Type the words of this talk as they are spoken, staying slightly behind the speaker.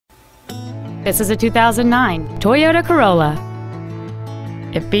This is a 2009 Toyota Corolla.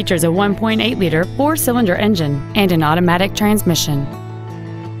 It features a 1.8-liter four-cylinder engine and an automatic transmission.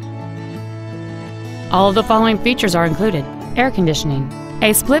 All of the following features are included: air conditioning,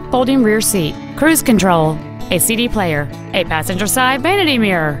 a split folding rear seat, cruise control, a CD player, a passenger side vanity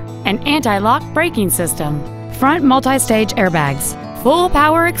mirror, an anti-lock braking system, front multi-stage airbags, full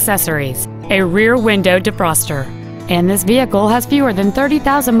power accessories, a rear window defroster, and this vehicle has fewer than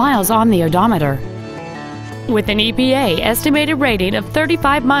 30,000 miles on the odometer. With an EPA estimated rating of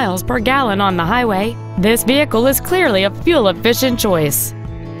 35 miles per gallon on the highway, this vehicle is clearly a fuel-efficient choice.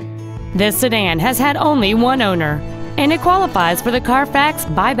 This sedan has had only one owner, and it qualifies for the Carfax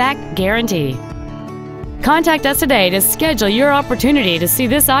buyback guarantee. Contact us today to schedule your opportunity to see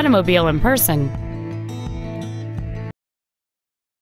this automobile in person.